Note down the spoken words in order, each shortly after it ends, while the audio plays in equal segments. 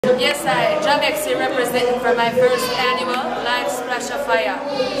Yes, Jahmexi representing for my first annual live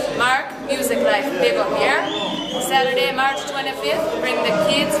Splash-A-Fiyah. Mark, Music Life, big up here. Saturday, March 25th, bring the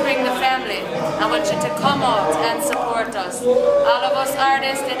kids, bring the family. I want you to come out and support us. All of us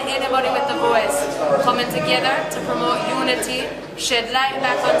artists and anybody with a voice coming together to promote unity, shed light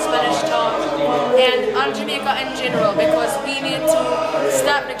back on Spanish Town and on Jamaica in general, because we need to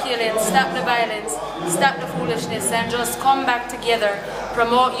stop the killing, stop the violence, stop the foolishness, and just come back together,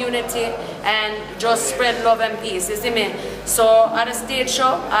 promote unity, and just spread love and peace, you see me? So at a stage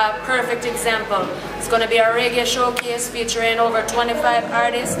show, a perfect example. It's going to be a reggae showcase featuring over 25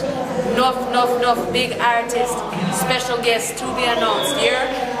 artists, enough big artists, special guests to be announced here.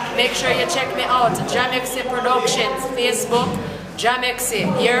 Make sure you check me out, Jahmexi Productions, Facebook,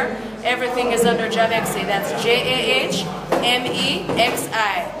 Jahmexi here. Everything is under Jahmexi. That's Jahmexi.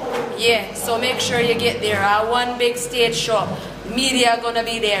 Yeah, so make sure you get there. One big stage show. Media gonna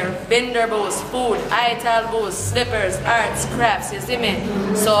be there. Vendor booths, food, ital booths, slippers, arts, crafts. You see me?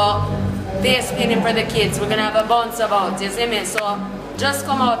 So face painting for the kids. We're gonna have a bounce about. You see me? So just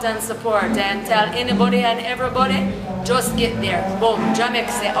come out and support and tell anybody and everybody. Just get there. Boom.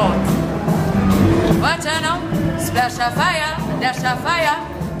 Jahmexi out. What you know? Splash-A-Fiyah,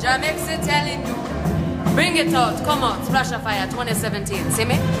 Dash-A-Fiyah. Jahmexi telling you, bring it out, come out, Splash-A-Fiyah 2017, see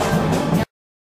me?